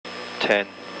10.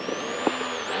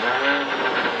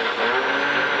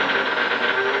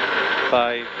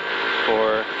 5,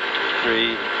 4,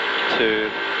 3, 2,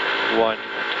 1.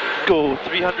 Go.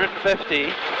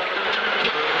 350.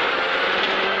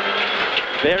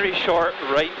 Very short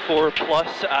right 4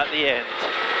 plus at the end.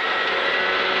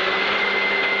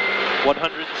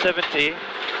 170.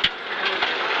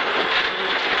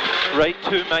 Right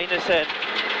 2 minus in.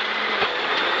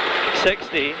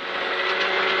 60.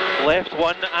 Left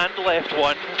 1 and left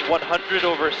 1. 100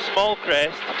 over small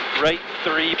crest. Right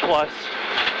 3 plus.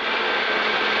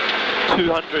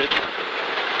 200.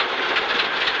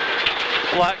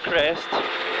 Flat crest.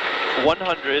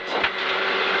 100.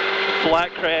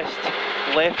 Flat crest.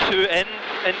 Left 2 in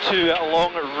into a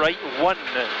long right 1.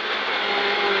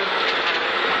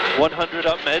 100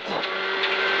 up mid.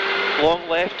 Long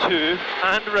left 2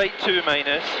 and right 2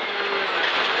 minus.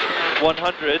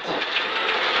 100.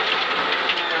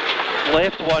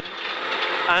 Left 1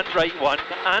 and right 1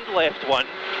 and left 1.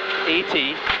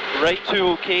 80. Right 2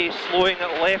 okay, slowing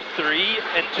left 3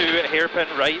 into hairpin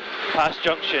right past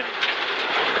junction.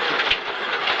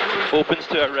 Opens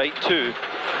to a right 2.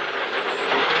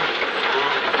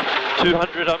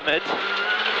 200 up mid.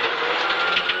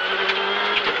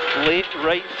 Late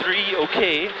right 3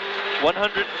 okay.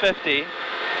 150.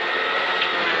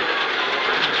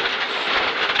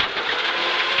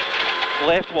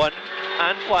 Left 1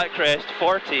 and flat crest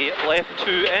 40. Left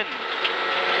 2 in.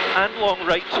 And long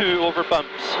right 2 over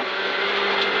bumps.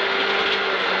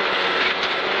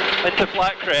 Into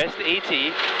flat crest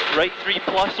 80. Right 3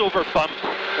 plus over bump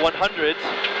 100.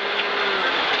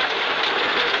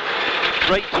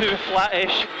 Right 2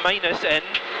 flattish minus in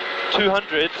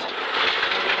 200.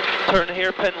 Turn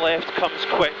hairpin left comes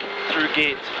quick through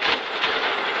gate.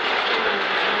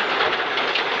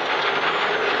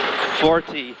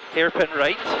 40 hairpin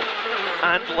right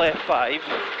and left 5.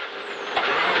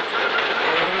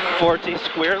 40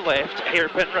 square left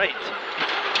hairpin right.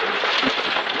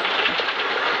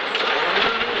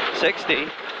 60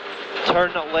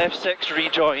 turn left 6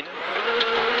 rejoin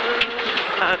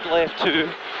and left 2.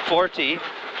 40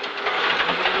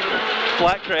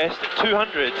 flat crest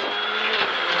 200.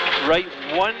 Right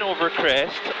 1 over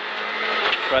crest.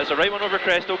 Right, so right 1 over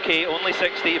crest okay, only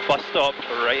 60, bus stop,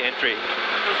 right entry.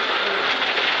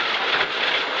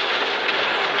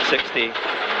 60.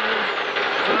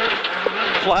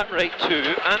 Flat right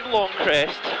 2 and long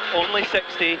crest, only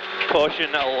 60,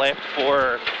 caution left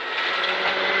 4.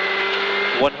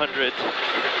 100.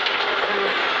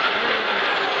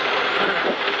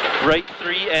 Right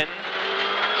 3 in,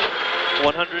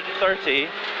 130.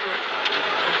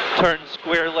 Turn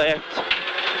square left.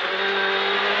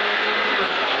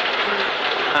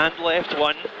 And left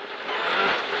 1.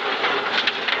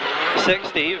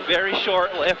 60, very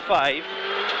short left 5.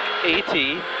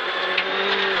 80.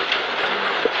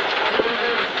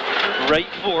 Right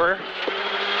 4.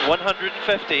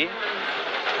 150.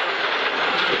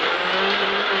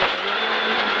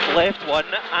 Left 1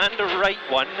 and right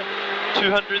 1.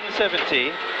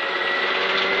 270.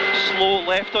 Slow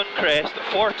left on crest,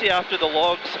 40 after the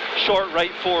logs, short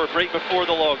right 4, break before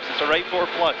the logs, it's a right 4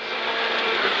 plus.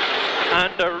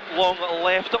 And a long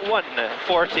left 1,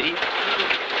 40.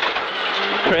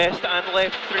 Crest and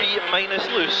left 3 minus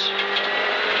loose.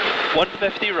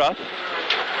 150 rough.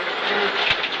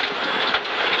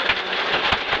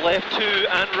 Left 2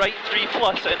 and right 3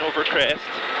 plus in over crest.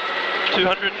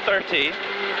 230.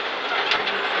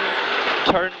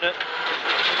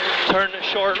 Turn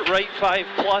short right 5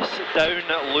 plus, down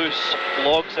loose,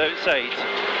 logs outside.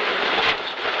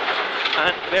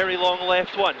 And very long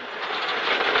left 1.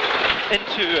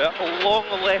 Into a long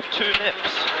left 2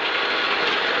 nips.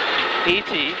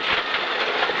 80.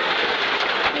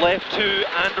 Left 2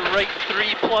 and right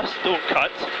 3 plus, don't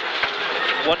cut.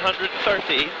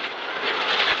 130.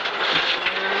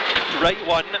 Right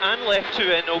 1 and left 2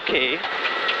 in okay.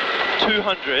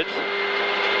 200.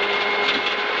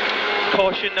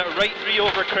 Caution, right 3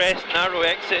 over crest, narrow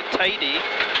exit, tidy.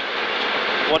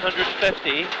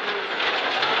 150.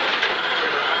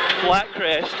 Flat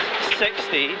crest,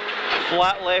 60.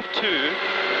 Flat left 2.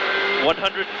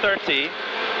 130.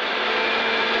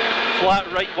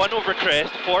 Flat right 1 over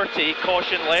crest, 40.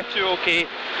 Caution, left 2 okay.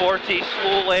 40.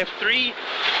 Slow left 3.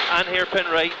 And hairpin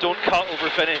right, don't cut over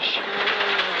finish.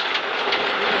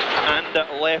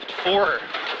 And left 4.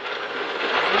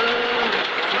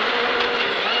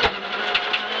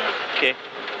 Okay.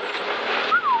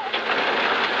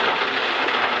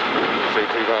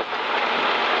 CT back.